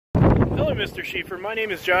Hello, Mr. Schieffer. My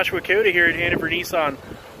name is Joshua Coda here at Hanover Nissan.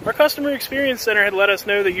 Our Customer Experience Center had let us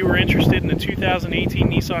know that you were interested in the 2018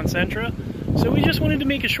 Nissan Sentra, so we just wanted to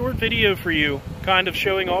make a short video for you, kind of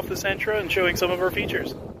showing off the Sentra and showing some of our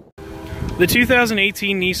features. The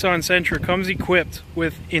 2018 Nissan Sentra comes equipped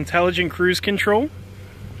with intelligent cruise control.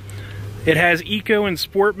 It has eco and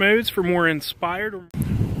sport modes for more inspired,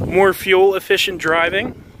 more fuel-efficient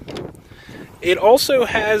driving. It also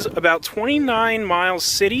has about 29 miles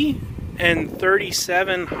city and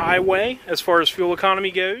 37 highway as far as fuel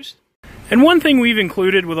economy goes. And one thing we've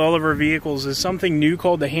included with all of our vehicles is something new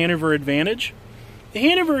called the Hanover Advantage. The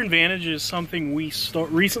Hanover Advantage is something we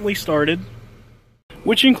recently started,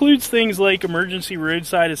 which includes things like emergency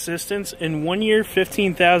roadside assistance and 1 year,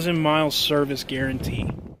 15,000 miles service guarantee.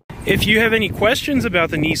 If you have any questions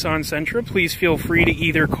about the Nissan Sentra, please feel free to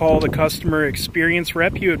either call the customer experience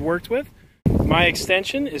rep you had worked with. My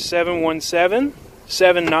extension is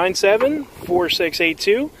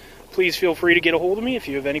 717-797-4682. Please feel free to get a hold of me if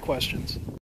you have any questions.